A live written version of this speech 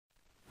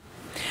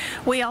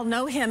We all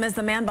know him as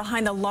the man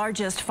behind the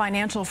largest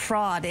financial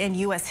fraud in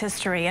U.S.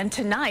 history. And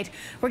tonight,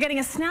 we're getting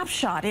a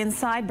snapshot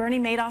inside Bernie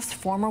Madoff's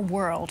former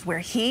world, where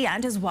he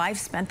and his wife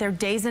spent their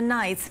days and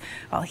nights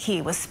while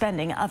he was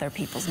spending other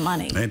people's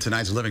money. In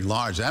tonight's Living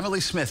Large, Emily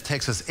Smith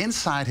takes us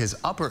inside his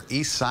Upper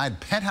East Side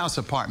penthouse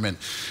apartment,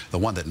 the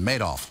one that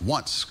Madoff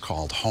once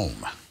called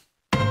home.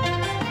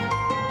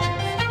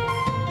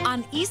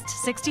 On East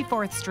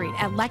 64th Street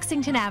at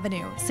Lexington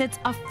Avenue sits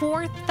a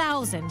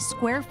 4,000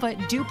 square foot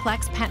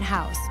duplex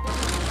penthouse.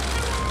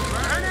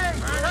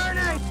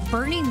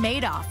 Bernie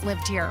Madoff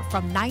lived here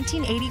from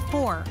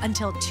 1984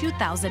 until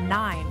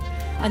 2009,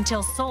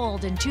 until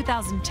sold in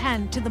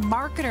 2010 to the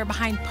marketer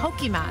behind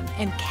Pokemon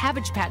and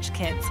Cabbage Patch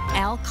Kids,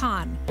 Al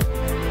Kahn.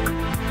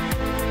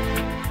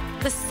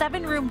 The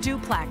 7-room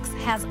duplex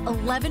has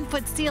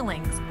 11-foot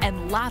ceilings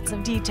and lots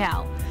of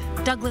detail.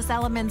 Douglas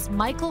Elliman's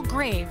Michael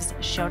Graves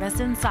showed us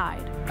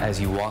inside.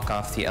 As you walk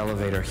off the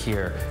elevator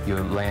here, you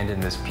land in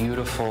this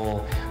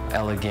beautiful,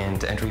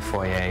 elegant entry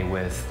foyer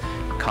with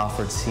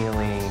coffered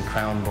ceiling,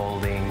 crown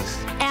moldings,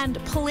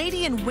 and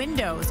Palladian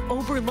windows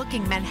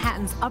overlooking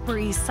Manhattan's Upper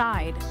East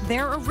Side.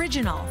 They're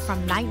original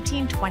from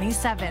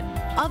 1927.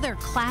 Other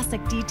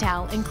classic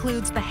detail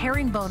includes the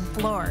herringbone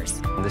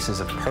floors. This is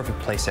a perfect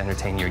place to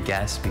entertain your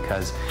guests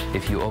because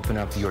if you open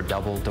up your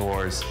double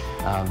doors,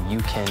 you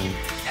can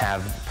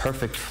have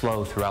perfect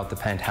flow throughout the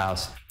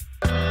penthouse.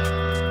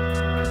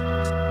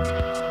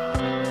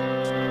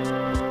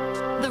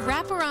 The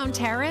wraparound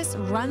terrace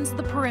runs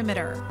the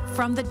perimeter.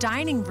 From the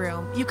dining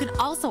room, you can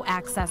also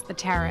access the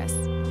terrace,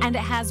 and it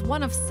has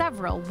one of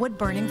several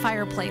wood-burning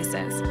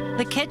fireplaces.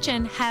 The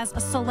kitchen has a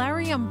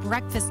solarium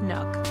breakfast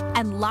nook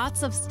and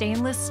lots of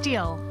stainless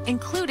steel,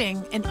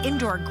 including an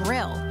indoor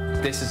grill.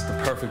 This is the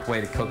perfect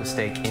way to cook a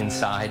steak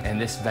inside, and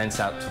this vents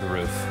out to the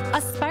roof.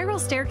 A spiral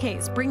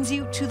staircase brings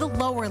you to the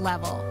lower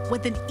level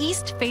with an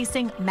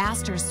east-facing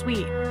master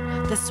suite.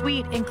 The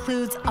suite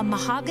includes a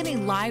mahogany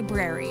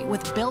library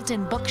with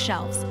built-in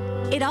bookshelves.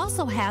 It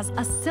also has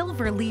a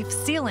silver leaf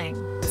ceiling.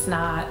 It's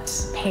not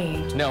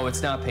paint. No,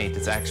 it's not paint.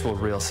 It's actual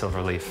real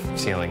silver leaf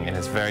ceiling, and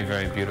it's very,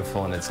 very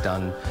beautiful, and it's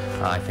done,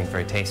 I think,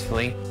 very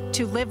tastefully.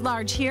 To live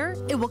large here,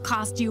 it will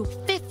cost you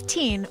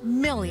 $15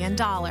 million.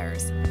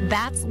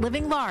 That's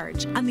living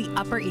large on the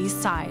Upper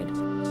East Side.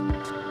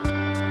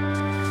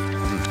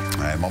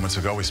 And moments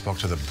ago, we spoke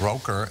to the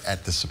broker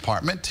at this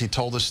apartment. He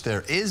told us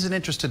there is an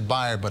interested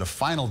buyer, but a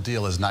final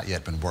deal has not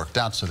yet been worked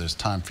out, so there's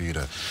time for you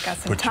to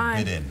put your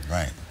bid in.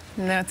 Right.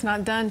 No, it's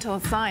not done till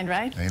it's signed,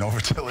 right? Ain't over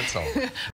till it's over.